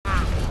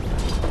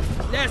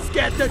Let's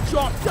get the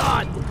job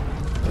done!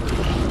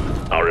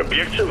 Our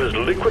objective is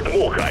liquid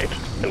morkite,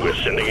 and we're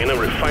sending in a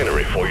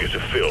refinery for you to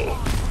fill.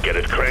 Get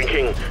it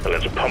cranking, and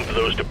let's pump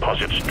those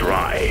deposits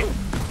dry.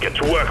 Get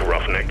to work,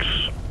 roughnecks.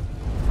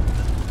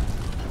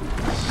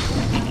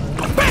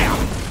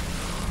 Bam!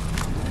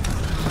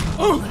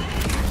 Oh!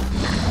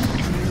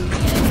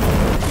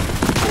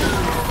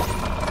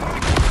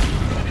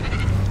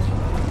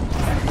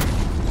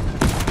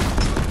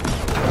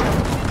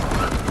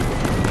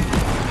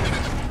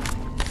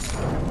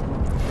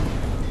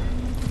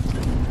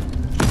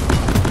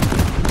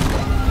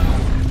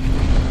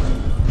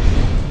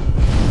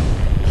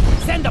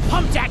 Send a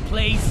pump jack,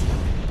 please.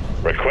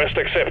 Request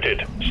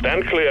accepted.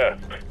 Stand clear.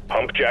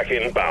 Pump jack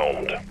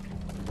inbound.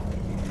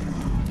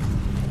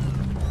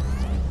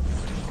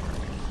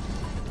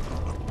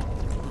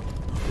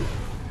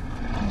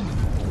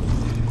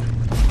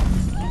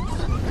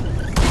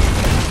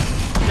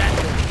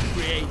 That's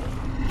great.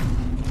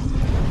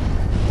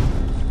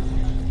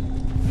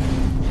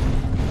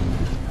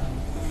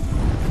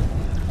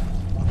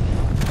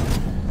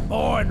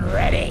 Born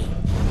ready.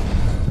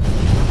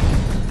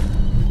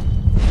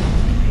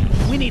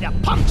 We need a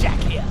pump jack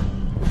here.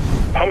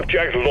 Pump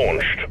jack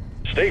launched.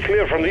 Stay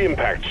clear from the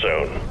impact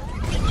zone.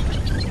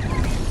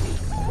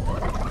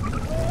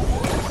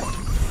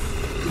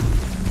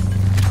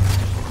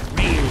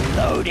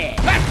 Reloading.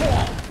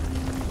 Platform!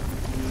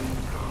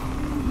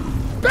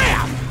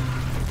 Bam!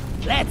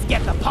 Let's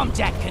get the pump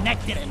jack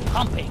connected and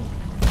pumping.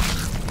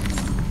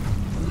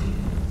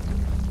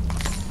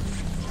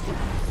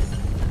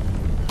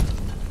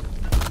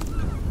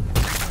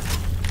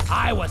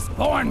 I was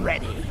born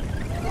ready.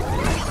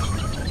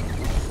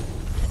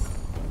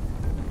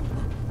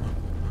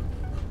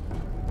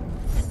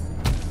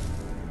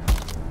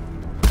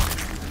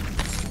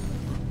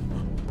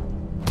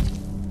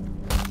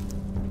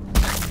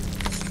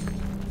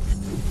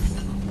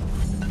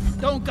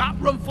 Don't got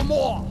room for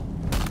more!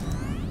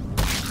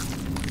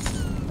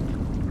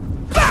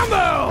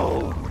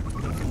 Bambo!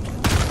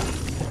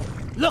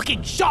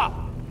 Looking sharp.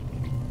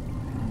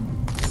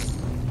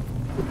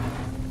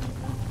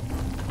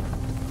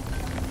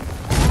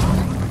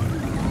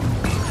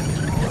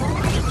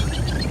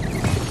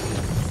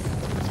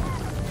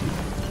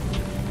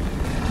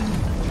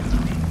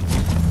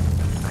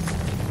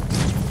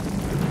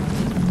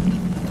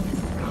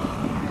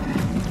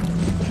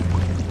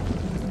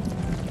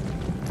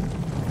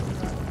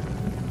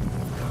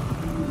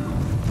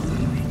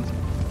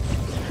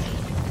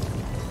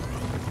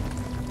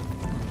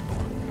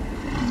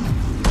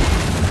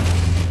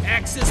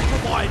 Access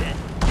provided.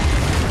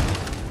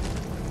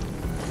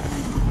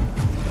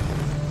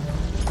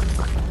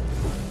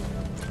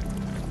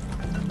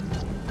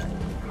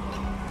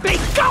 Be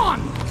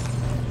gone!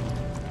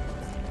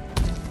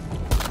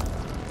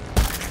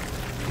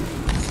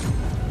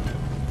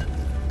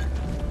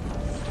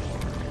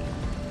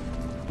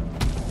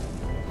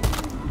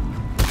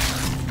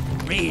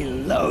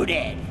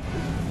 Reloaded.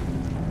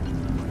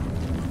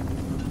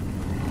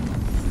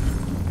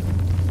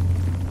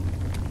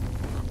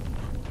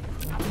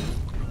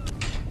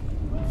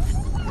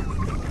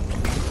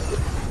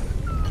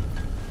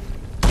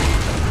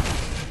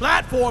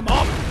 Platform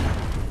up!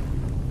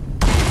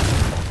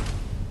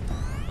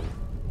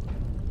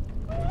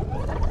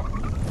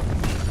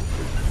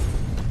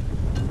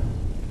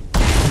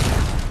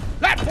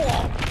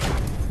 Platform!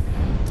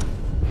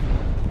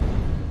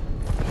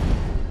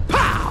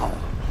 Pow!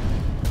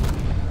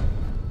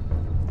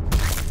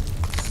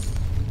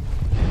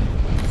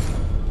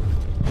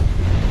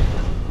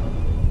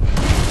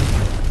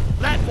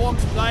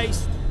 Platform's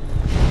placed.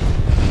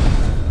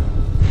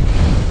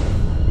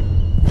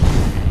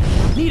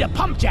 Need a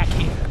pump jack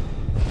here.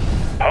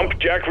 Pump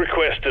jack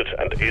requested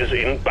and is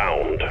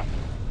inbound.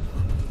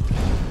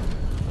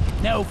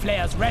 No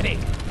flares ready.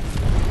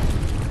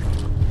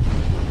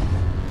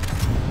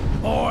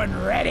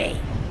 Born ready.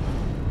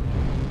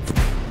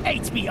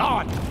 HB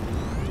on.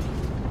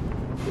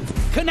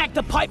 Connect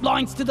the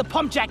pipelines to the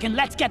pump jack and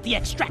let's get the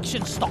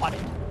extraction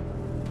started.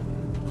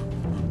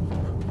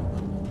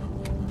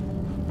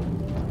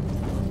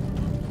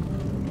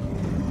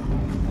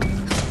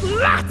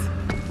 Lot!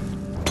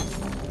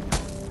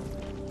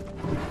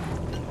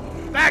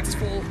 Bag's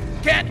full.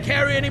 Can't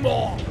carry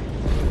anymore.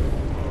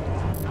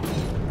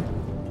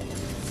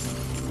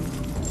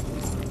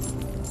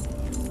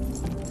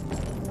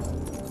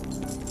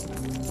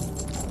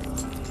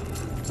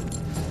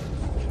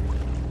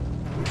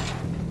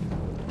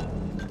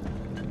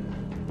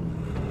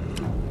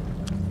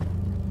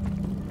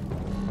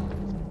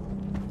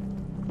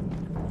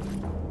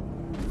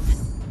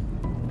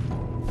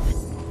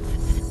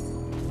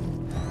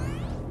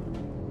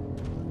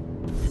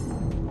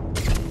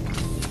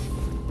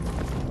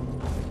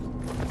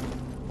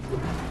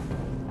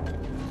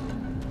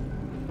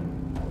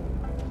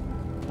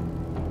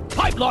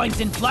 Pipelines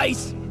in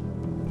place.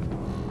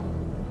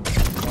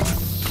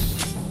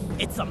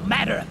 It's a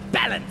matter of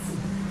balance.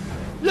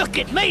 Look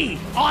at me,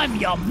 I'm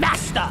your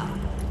master.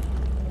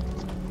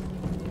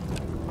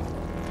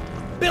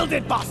 Build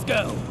it,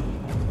 Bosco.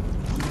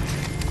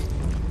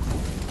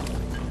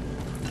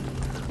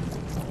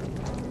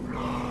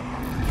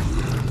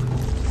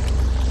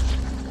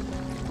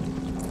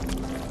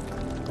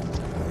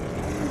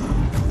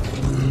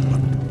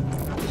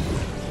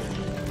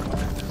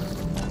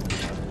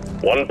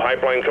 One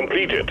pipeline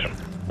completed.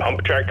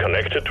 Pump jack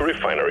connected to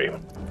refinery.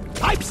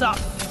 Pipes up!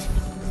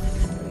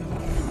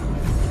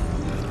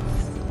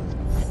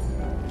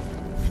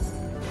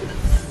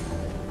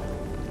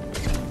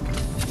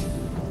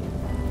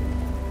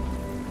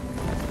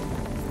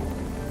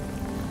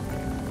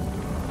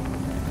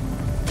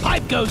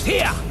 Pipe goes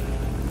here!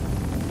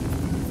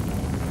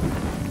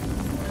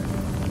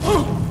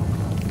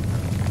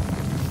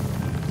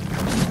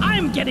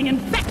 I'm getting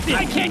infected!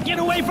 I can't get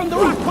away from the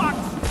rock box!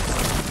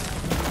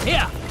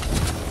 Here!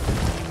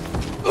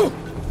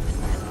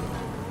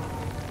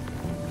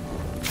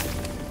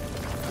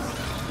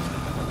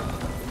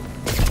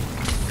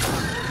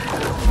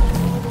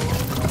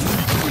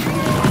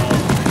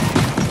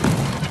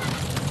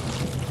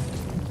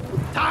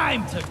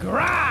 Time to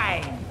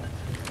grind!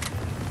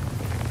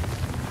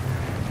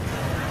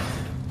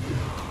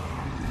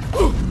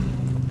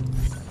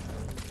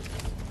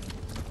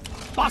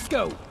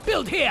 Bosco,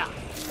 build here!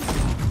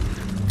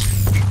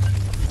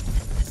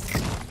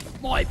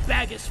 My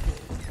bag is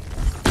full.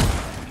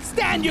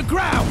 Stand your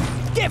ground!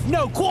 Give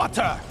no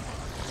quarter!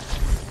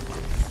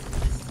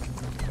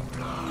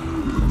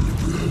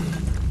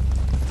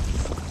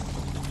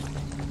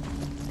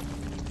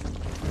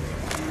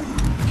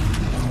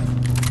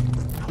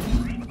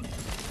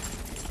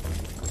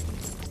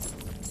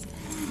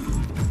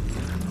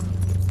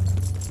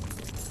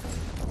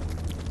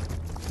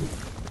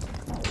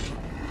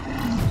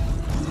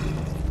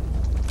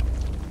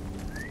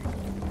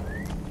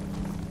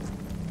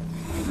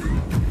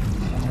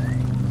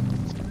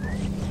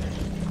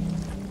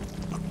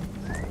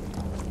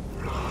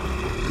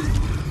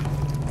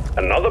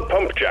 Another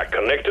pump jack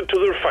connected to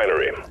the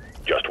refinery.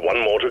 Just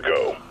one more to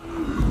go.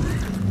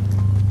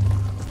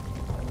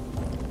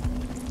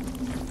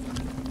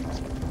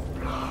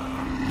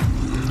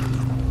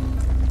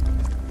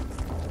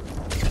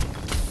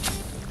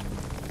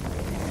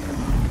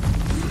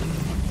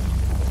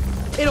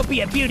 It'll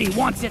be a beauty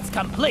once it's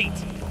complete.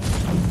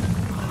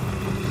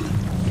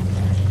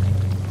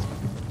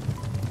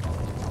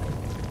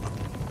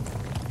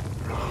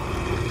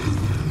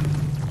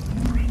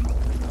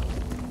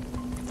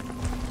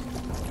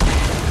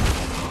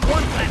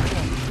 One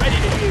platform, ready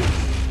to use.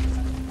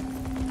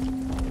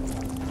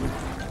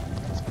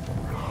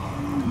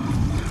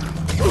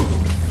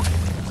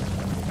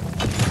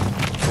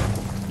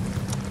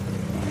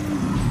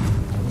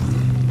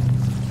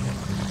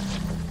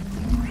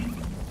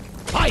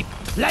 Pipe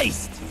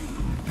placed.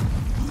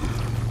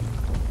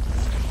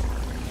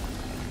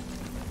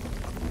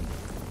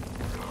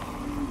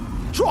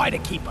 Try to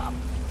keep up.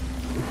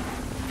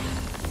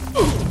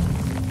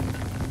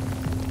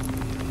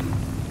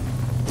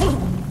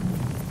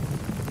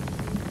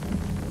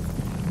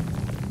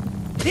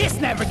 This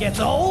never gets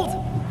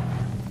old.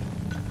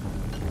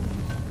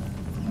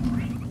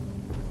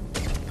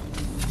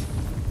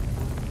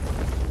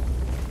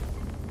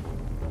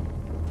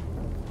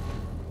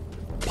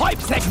 Pipe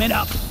segment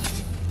up.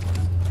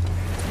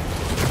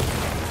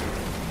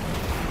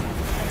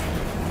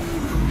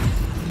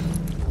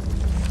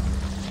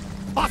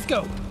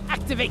 Bosco,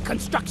 activate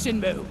construction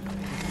mode.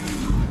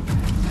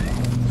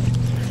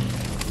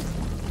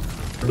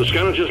 The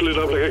scanner just lit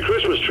up like a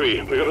Christmas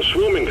tree. We got a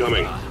swarm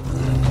incoming.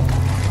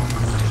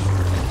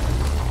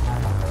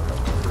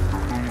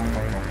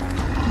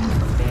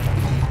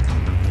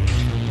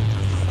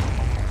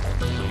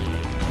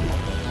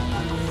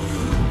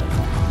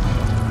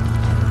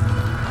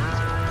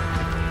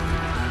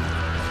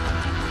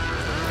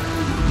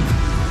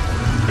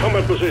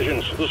 Combat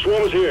positions. The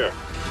swarm is here.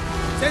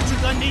 Sentry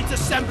gun needs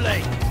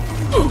assembly.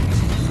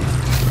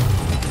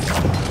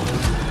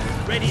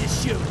 Ready to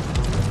shoot.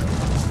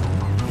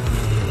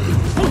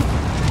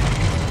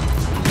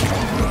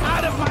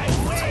 Out of my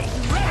way,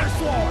 Ritter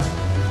Swarm!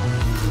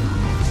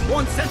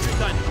 One sentry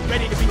gun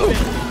ready to be built.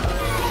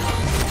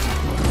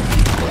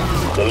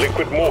 The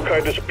liquid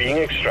morkite is being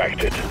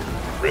extracted.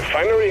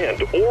 Refinery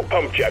and all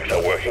pump jacks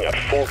are working at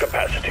full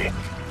capacity.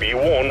 Be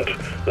warned,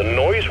 the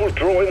noise will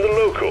draw in the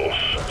locals,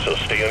 so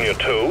stay on your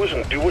toes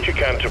and do what you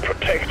can to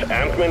protect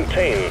and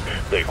maintain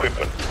the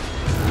equipment.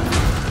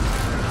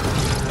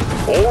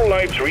 All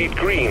lights read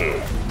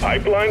green.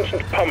 Pipelines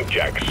and pump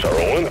jacks are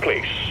all in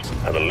place,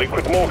 and the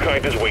liquid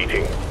morkite is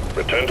waiting.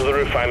 Return to the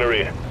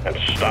refinery and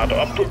start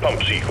up the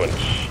pump sequence.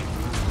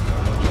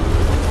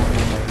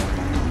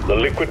 The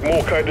liquid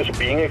morkite is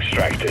being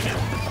extracted.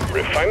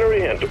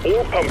 Refinery and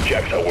all pump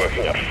jacks are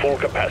working at full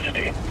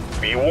capacity.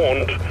 Be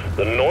warned,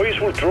 the noise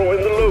will draw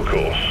in the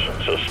locals,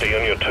 so stay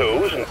on your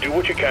toes and do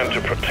what you can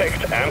to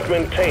protect and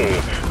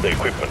maintain the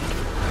equipment.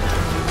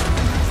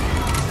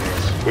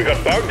 We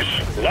got bugs,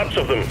 lots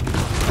of them.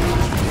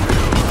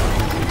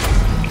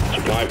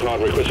 Supply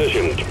plant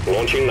requisitioned,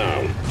 launching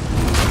now.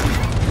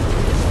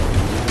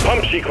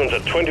 Pump sequence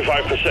at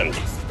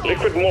 25%.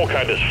 Liquid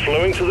morkite is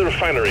flowing to the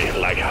refinery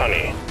like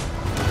honey.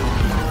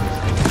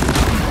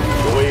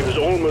 The wave is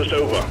almost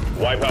over.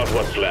 Wipe out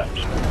what's left.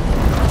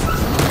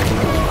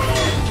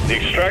 The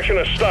extraction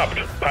has stopped.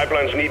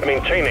 Pipelines need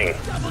maintaining.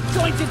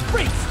 Double-jointed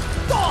freaks!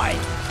 Die!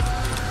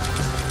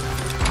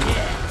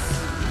 Yes.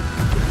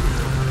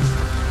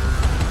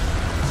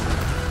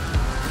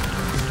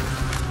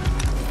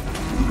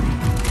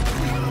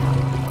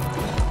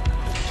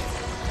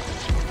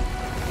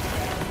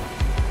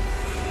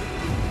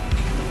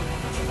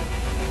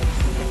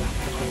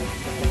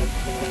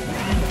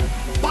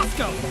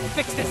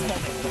 Fix this for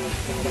me.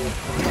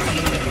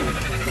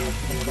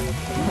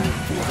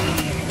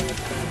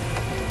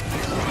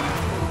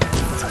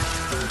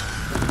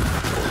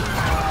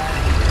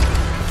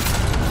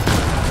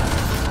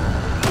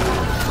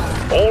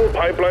 All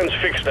pipelines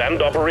fixed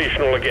and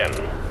operational again.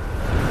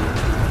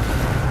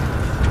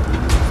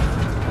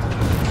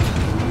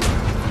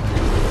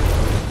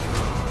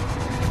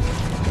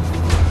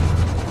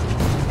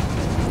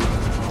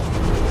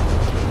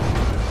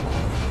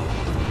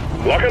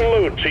 Lock and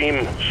load,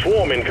 team.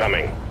 Swarm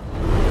incoming.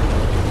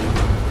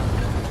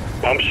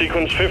 Pump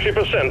sequence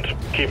 50%.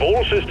 Keep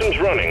all systems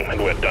running,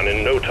 and we're done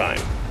in no time.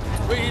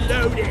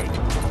 Reloading.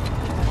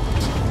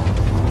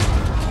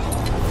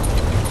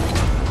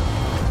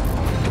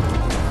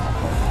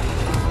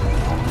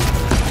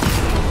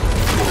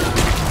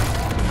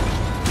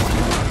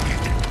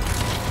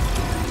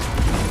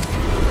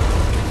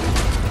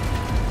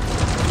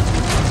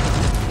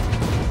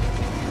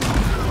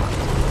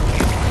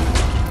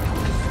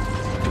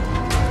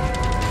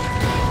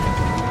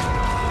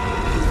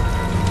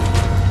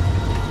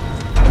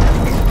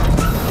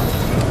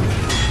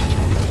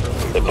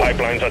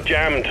 Pipelines are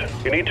jammed.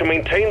 You need to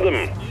maintain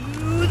them.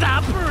 Smooth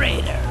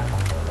operator.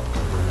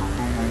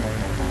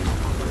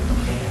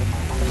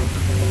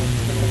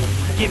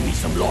 Give me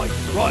some light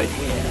right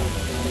here.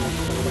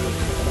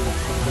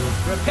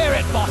 Repair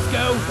it,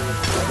 Bosco.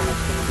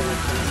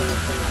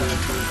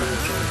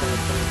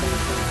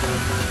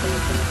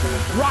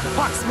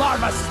 Rockpox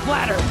larva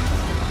splatter.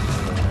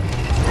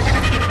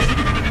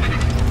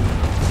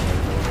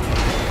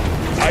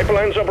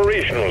 Pipeline's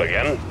operational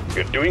again.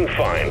 You're doing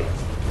fine.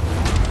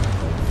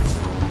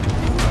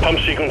 Pump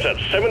sequence at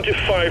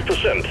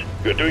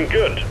 75%. You're doing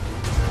good.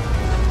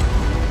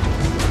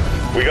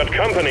 We got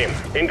company.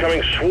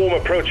 Incoming swarm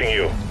approaching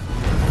you.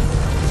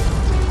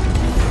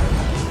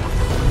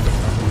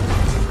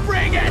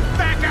 Bring it,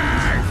 Becker!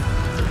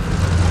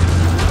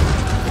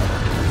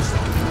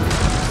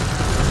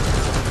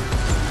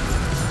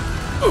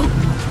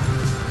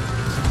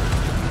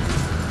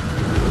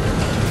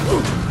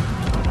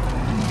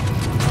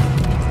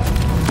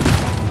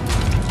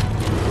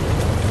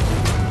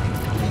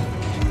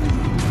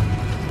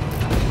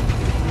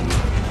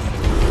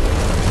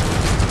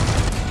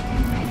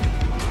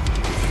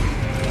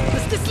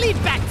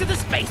 Back to the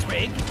space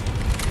rig.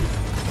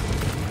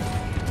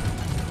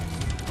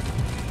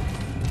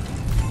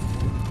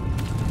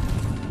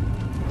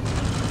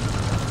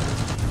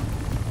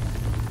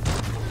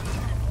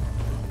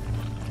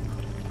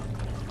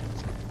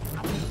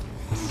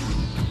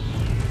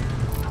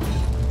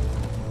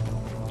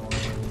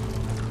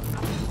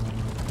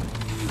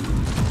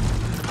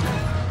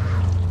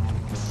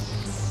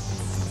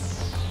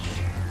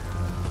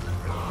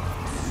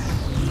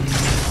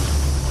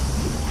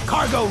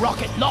 Cargo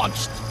rocket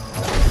launched.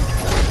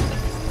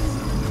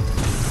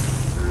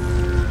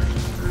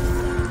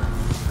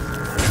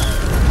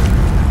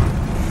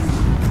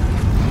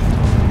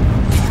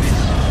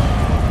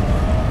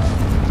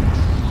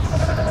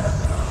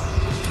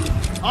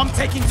 I'm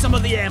taking some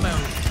of the ammo.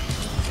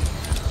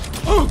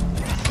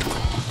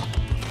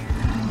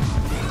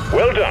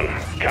 Well done.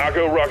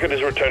 Cargo rocket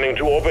is returning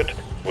to orbit.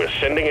 We're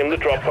sending in the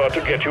drop pod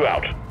to get you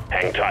out.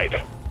 Hang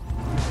tight.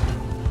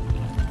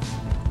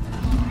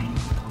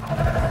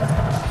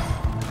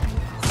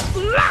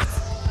 Splat!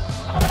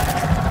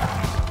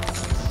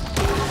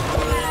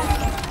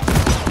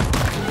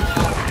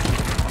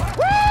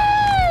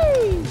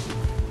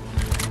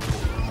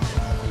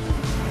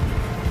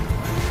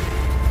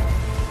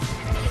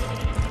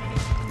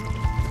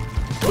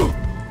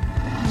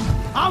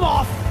 I'm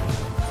off!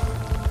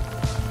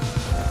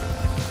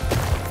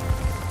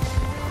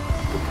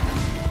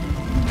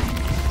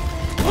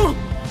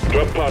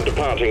 Drop pod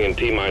departing in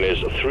T-minus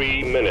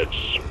 3 minutes.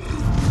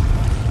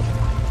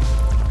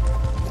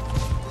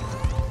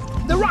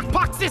 The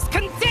rockpox is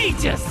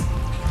contagious!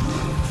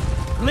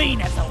 Clean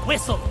as a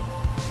whistle.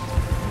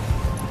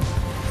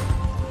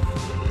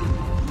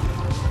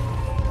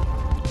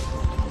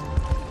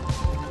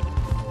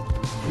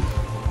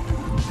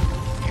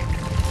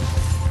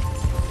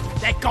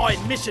 That guy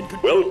in mission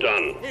control. Well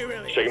done.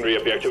 Secondary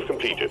objective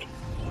completed.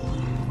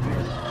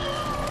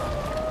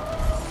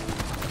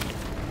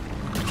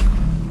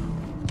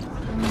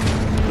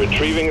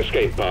 Retrieving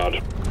escape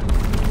pod.